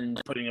all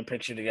and putting a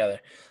picture together.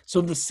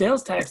 So the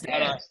sales tax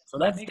data, so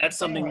that's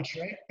something. Much,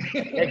 right?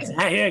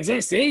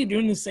 Exactly. See, you're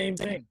doing the same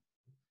thing.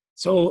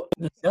 So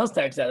the sales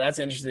tax data, that's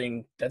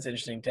interesting. That's an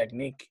interesting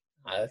technique.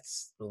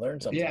 Let's learn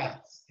something. Yeah.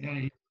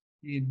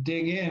 You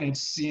dig in.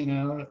 It's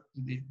you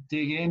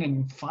dig in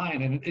and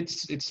find, and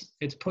it's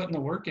putting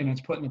the work in.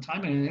 It's putting the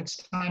time in, and it's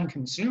time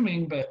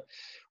consuming. But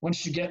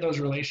once you get those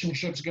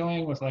relationships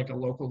going with like a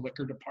local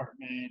liquor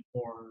department,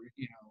 or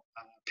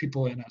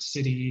people in a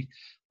city,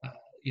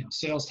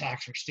 sales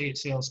tax or state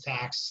sales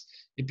tax,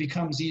 it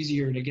becomes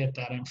easier to get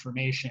that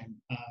information.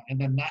 And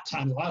then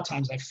a lot of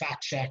times I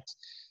fact checked.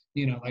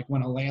 Like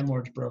when a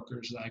landlord's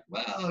broker's like,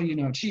 well,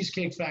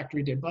 Cheesecake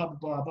Factory did blah, blah,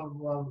 blah, blah,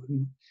 blah.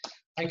 And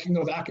I can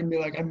go back and be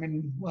like, I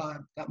mean,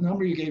 well, that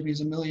number you gave me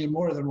is $1 million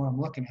more than what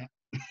I'm looking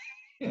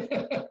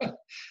at.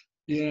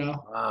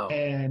 Wow.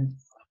 And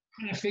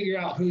kind of figure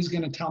out who's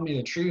going to tell me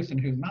the truth and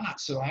who's not.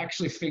 So I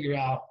actually figure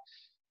out,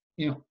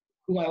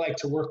 who I like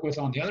to work with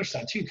on the other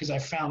side too, because I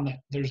found that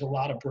there's a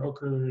lot of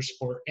brokers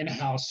or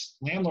in-house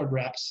landlord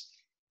reps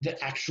that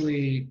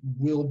actually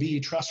will be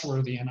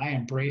trustworthy, and I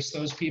embrace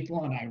those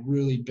people and I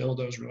really build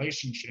those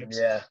relationships.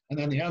 Yeah. And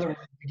then the other one,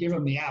 I give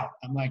them the out.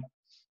 I'm like,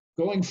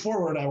 going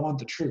forward, I want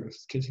the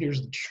truth, because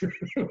here's the truth.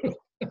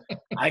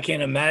 I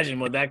can't imagine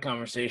what that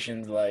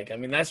conversation's like. I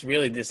mean, that's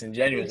really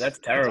disingenuous. That's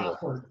terrible. It's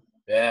awkward.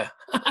 Yeah.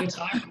 It's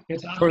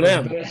awkward, For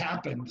them. but it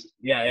happens.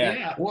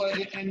 Yeah. Well,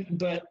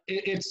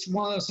 it's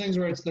one of those things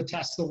where it's the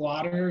test the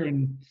water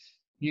and,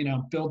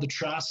 build the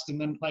trust.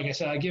 And then, like I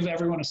said, I give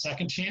everyone a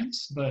second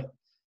chance, but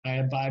I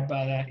abide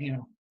by that,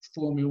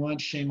 fool me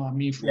once, shame on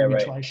me, fool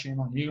me twice, shame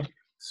on you.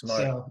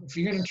 Smart. So if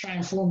you're going to try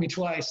and fool me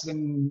twice,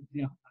 then,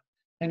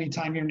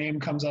 anytime your name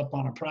comes up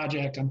on a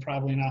project, I'm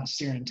probably not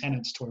steering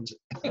tenants towards it.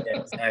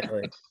 Yeah,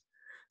 exactly.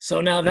 So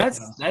now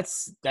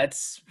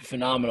that's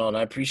phenomenal, and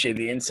I appreciate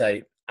the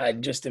insight. I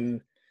just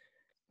am.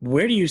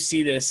 Where do you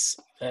see this?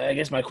 I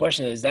guess my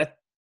question is that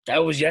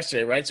was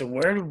yesterday, right? So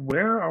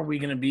where are we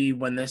going to be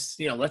when this?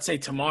 Let's say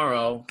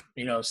tomorrow,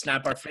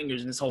 snap our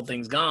fingers and this whole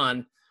thing's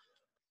gone.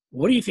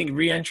 What do you think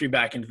re-entry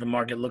back into the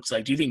market looks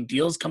like? Do you think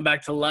deals come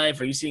back to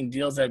life? Are you seeing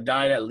deals that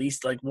died at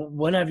least? Like,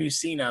 what have you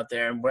seen out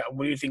there, and where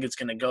do you think it's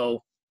going to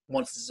go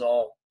once this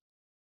all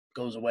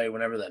goes away,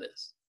 whenever that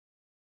is?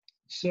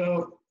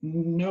 So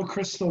no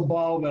crystal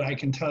ball, but I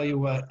can tell you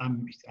what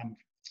I'm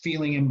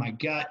feeling in my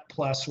gut,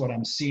 plus what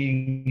I'm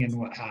seeing and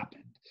what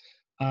happened.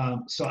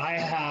 So I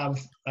have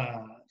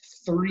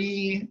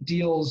 3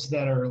 deals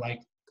that are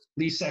like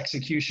lease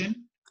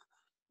execution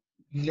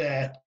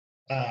that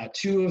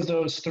 2 of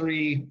those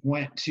 3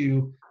 went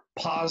to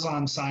pause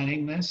on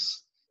signing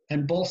this,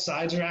 and both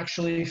sides are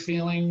actually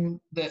feeling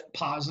that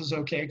pause is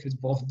okay, because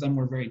both of them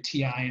were very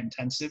TI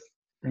intensive.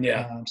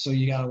 Yeah. So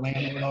you got a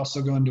landlord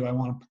also going, do I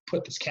want to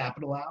put this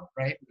capital out,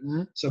 right?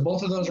 Mm-hmm. So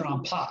both of those are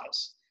on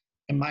pause.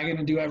 Am I going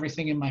to do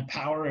everything in my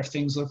power if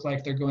things look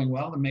like they're going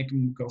well to make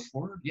them go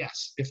forward?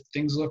 Yes. If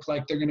things look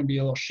like they're going to be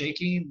a little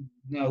shaky,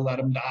 no, let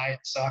them die.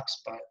 It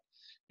sucks, but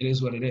it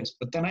is what it is.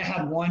 But then I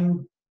had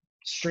one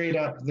straight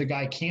up, the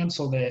guy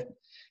canceled it,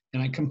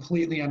 and I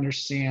completely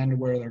understand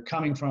where they're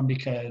coming from,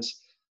 because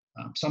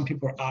some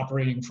people are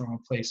operating from a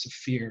place of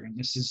fear, and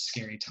this is a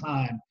scary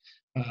time.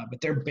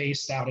 But they're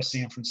based out of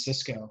San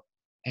Francisco,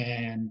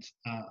 and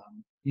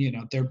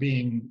they're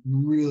being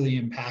really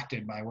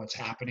impacted by what's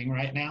happening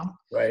right now.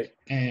 Right.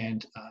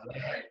 And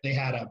they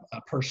had a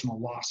personal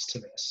loss to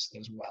this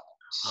as well.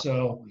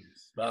 So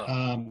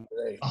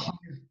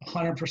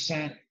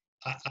 100%,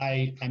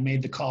 I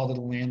made the call to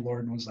the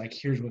landlord and was like,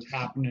 here's what's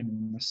happening,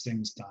 and this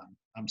thing's done.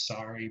 I'm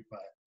sorry, but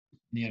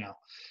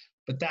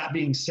But that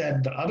being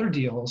said, the other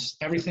deals,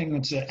 everything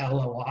that's at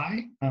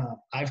LOI,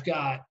 I've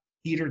got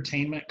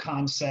entertainment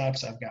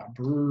concepts, I've got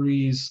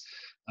breweries,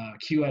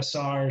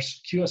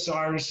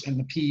 QSRs, and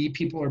the PE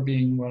people are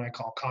being what I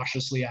call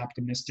cautiously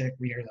optimistic.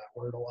 We hear that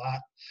word a lot.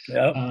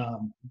 Yeah.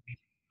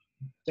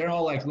 They're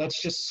all like,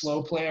 let's just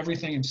slow play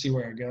everything and see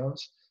where it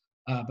goes.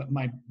 But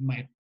my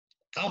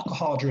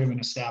alcohol-driven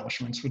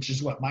establishments, which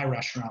is what my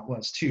restaurant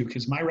was too,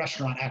 because my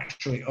restaurant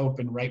actually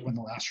opened right when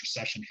the last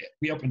recession hit.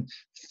 We opened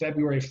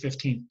February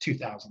 15th,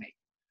 2008.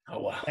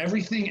 Oh, wow.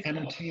 Everything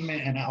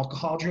entertainment and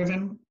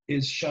alcohol-driven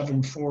is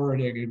shoving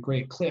forward at a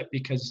great clip,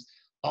 because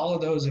all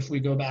of those, if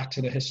we go back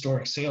to the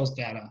historic sales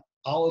data,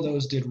 all of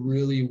those did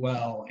really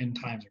well in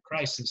times of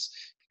crisis,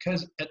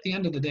 because at the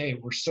end of the day,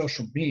 we're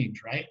social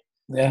beings, right?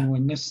 Yeah. And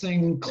when this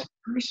thing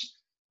clears,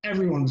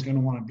 everyone's going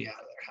to want to be out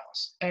of their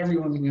house.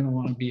 Everyone's going to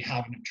want to be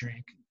having a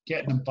drink,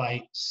 getting a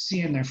bite,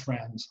 seeing their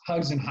friends,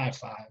 hugs and high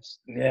fives.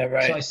 Yeah,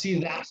 right. So I see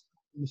that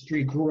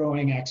industry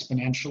growing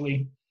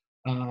exponentially.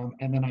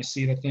 And then I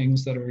see the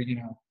things that are,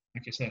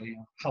 like I said,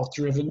 health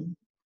driven,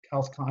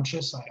 health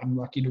conscious. I'm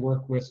lucky to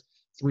work with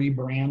 3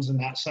 brands in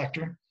that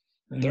sector.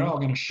 Mm-hmm. They're all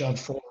going to shove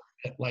forward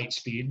at light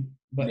speed,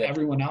 but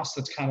everyone else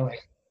that's kind of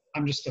like,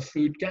 I'm just a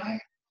food guy.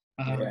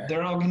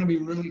 They're all going to be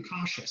really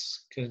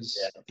cautious, because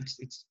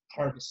it's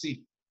hard to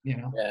see,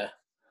 Yeah.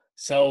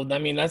 So, I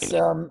mean, that's,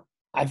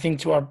 I think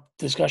to our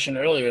discussion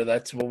earlier,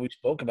 that's what we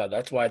spoke about.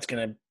 That's why it's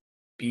going to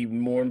be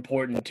more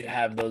important to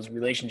have those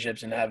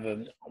relationships and have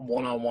a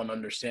one-on-one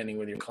understanding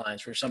with your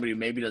clients. For somebody who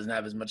maybe doesn't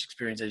have as much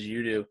experience as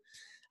you do,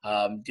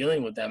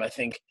 dealing with them, I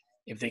think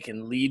if they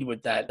can lead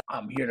with that,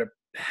 I'm here to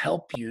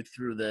help you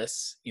through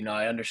this.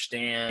 I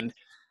understand,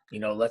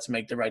 let's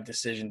make the right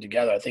decision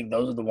together. I think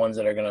those are the ones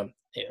that are going to,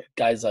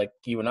 guys like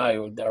you and I,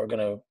 that are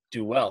going to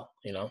do well.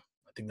 I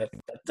think that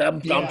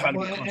I'm trying to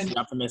be constantly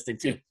optimistic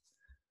too.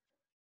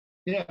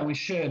 Yeah, we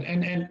should.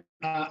 And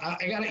I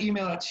got to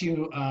email it to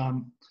you.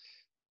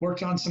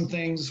 Worked on some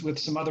things with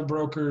some other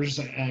brokers,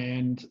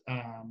 and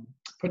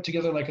put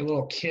together like a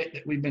little kit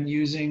that we've been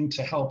using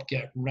to help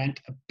get rent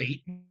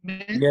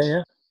abatement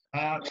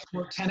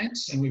for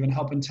tenants, and we've been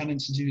helping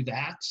tenants do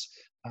that.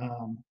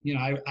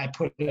 I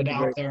put it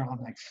out there on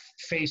like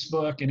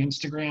Facebook and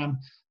Instagram.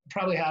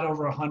 Probably had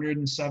over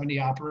 170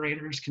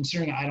 operators,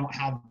 considering I don't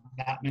have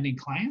that many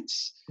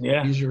clients.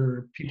 Yeah. These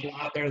are people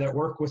out there that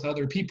work with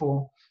other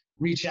people,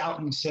 reach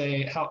out and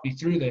say, help me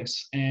through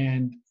this.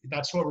 And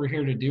that's what we're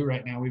here to do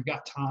right now. We've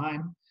got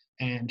time,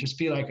 and just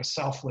be like a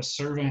selfless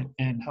servant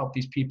and help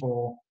these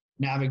people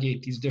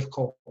navigate these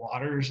difficult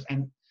waters.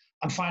 And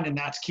I'm finding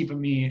that's keeping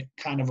me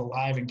kind of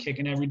alive and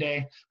kicking every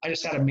day. I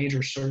just had a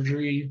major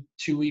surgery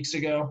 2 weeks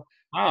ago,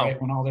 right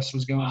when all this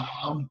was going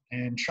on,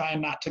 and trying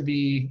not to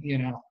be,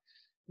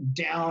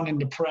 down and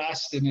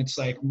depressed. And it's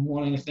like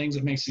one of the things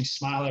that makes me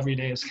smile every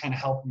day is kind of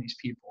helping these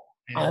people.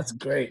 And, that's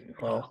great.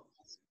 Well,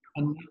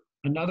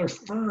 another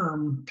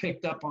firm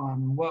picked up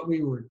on what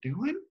we were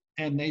doing,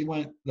 and they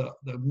went the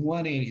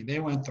 180. They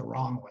went the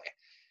wrong way.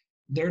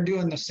 They're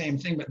doing the same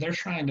thing, but they're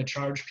trying to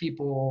charge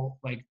people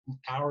like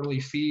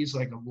hourly fees,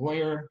 like a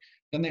lawyer.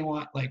 Then they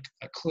want like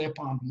a clip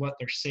on what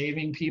they're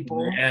saving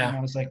people. Yeah. And I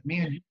was like,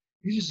 man,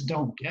 you just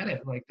don't get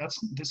it. Like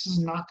this is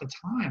not the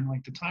time.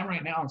 Like the time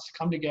right now is to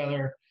come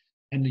together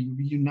and to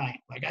unite.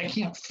 Like I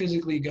can't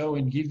physically go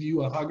and give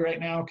you a hug right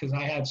now because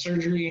I had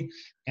surgery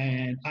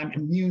and I'm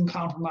immune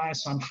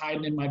compromised. So I'm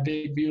hiding in my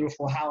big,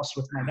 beautiful house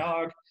with my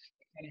dog.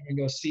 I can't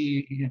even go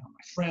see, my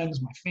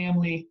friends, my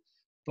family.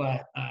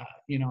 But,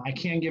 I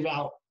can give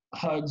out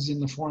hugs in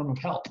the form of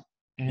help.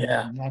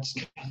 And that's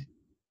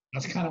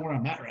kind of where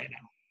I'm at right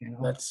now.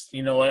 That's,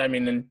 what I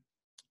mean, and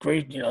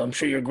great. I'm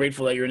sure you're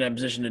grateful that you're in that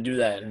position to do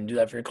that and do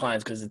that for your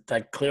clients, because it's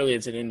like, clearly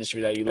it's an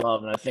industry that you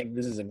love. And I think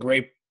this is a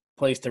great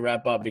place to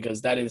wrap up,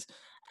 because that is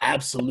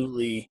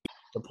absolutely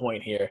the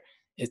point here,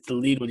 is to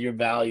lead with your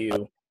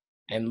value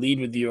and lead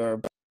with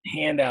your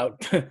hand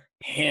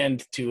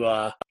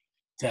to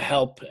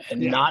help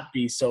and not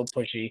be so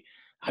pushy.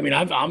 I mean,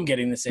 I'm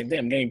getting the same thing.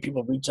 I'm getting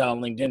people reach out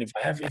on LinkedIn. If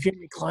you have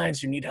any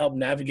clients who need help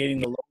navigating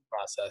the loan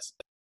process,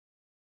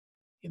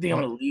 you think I'm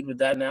going to lead with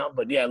that now?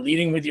 But yeah,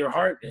 leading with your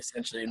heart,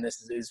 essentially, and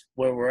this is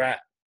where we're at.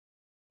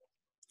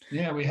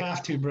 Yeah, we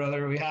have to,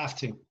 brother. We have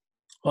to.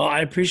 Well,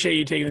 I appreciate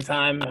you taking the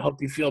time. I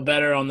hope you feel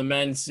better on the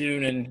mend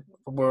soon, and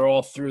we're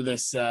all through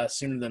this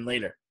sooner than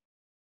later.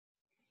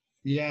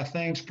 Yeah,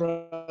 thanks,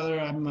 brother.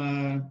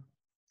 I'm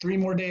 3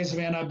 more days of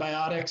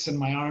antibiotics, and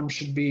my arm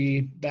should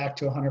be back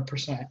to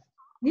 100%.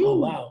 Oh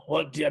wow.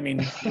 What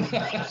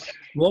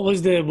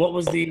was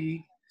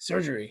the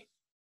surgery?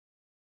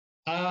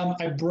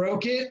 I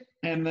broke it,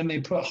 and then they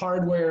put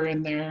hardware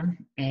in there,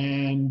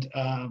 and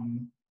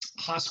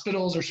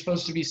hospitals are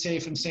supposed to be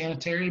safe and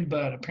sanitary,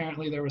 but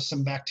apparently there was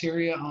some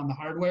bacteria on the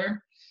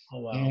hardware, Oh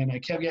wow. and I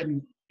kept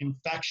getting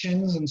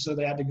infections, and so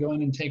they had to go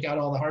in and take out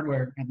all the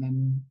hardware, and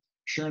then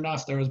sure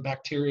enough, there was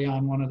bacteria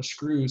on one of the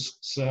screws.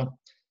 So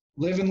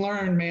live and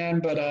learn, man.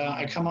 But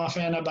I come off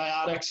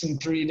antibiotics in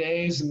 3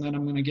 days, and then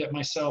I'm going to get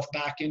myself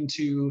back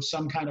into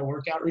some kind of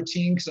workout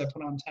routine because I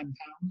put on 10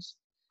 pounds.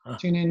 Huh.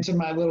 Tune into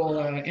my little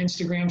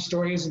Instagram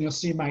stories, and you'll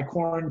see my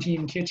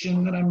quarantine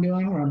kitchen that I'm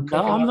doing, where I'm No,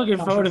 cooking I'm up looking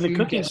forward comfort to the food.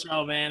 cooking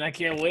show, man. I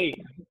can't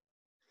wait.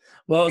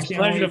 Well, I it's a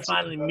can't pleasure to wait to.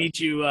 finally meet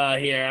you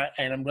here,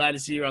 and I'm glad to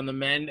see you on the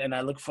mend. And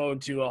I look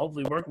forward to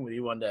hopefully working with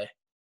you one day.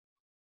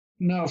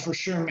 No, for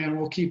sure, man.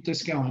 We'll keep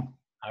this going.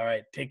 All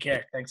right, take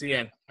care. Thanks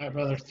again. All right,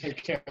 brother.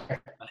 Take care.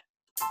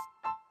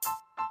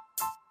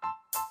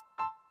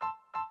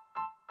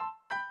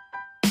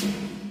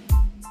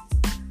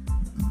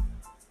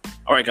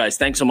 All right, guys,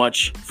 thanks so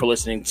much for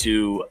listening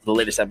to the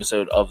latest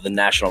episode of the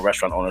National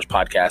Restaurant Owners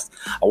Podcast.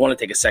 I want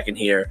to take a second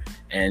here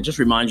and just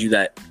remind you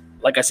that,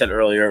 like I said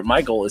earlier,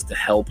 my goal is to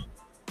help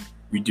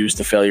reduce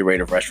the failure rate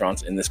of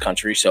restaurants in this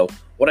country. So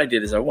what I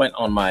did is I went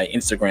on my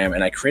Instagram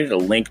and I created a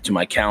link to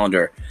my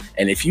calendar.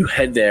 And if you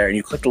head there and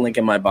you click the link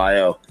in my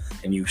bio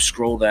and you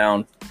scroll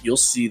down, you'll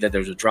see that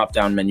there's a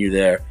drop-down menu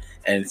there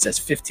and it says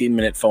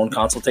 15-minute phone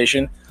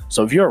consultation.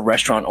 So if you're a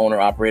restaurant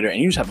owner operator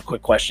and you just have a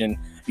quick question,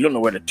 you don't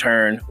know where to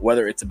turn,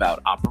 whether it's about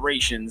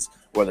operations,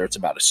 whether it's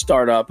about a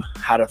startup,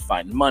 how to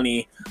find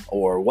money,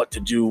 or what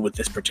to do with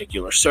this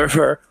particular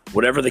server,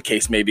 whatever the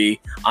case may be,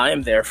 I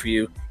am there for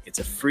you. It's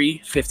a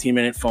free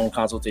 15-minute phone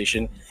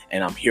consultation,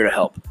 and I'm here to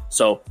help.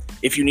 So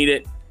if you need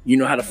it, you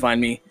know how to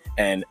find me,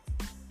 and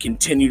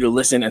continue to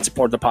listen and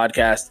support the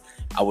podcast.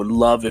 I would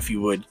love if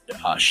you would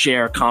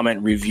share,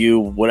 comment, review,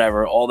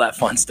 whatever, all that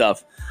fun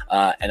stuff.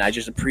 And I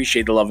just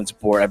appreciate the love and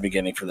support I've been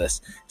getting for this.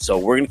 So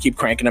we're going to keep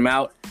cranking them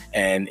out.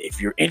 And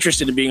if you're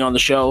interested in being on the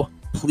show,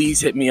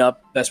 please hit me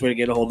up. Best way to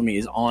get a hold of me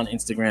is on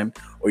Instagram,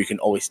 or you can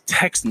always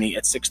text me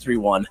at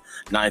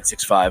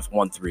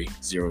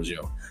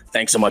 631-965-1300.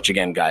 Thanks so much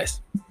again,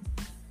 guys.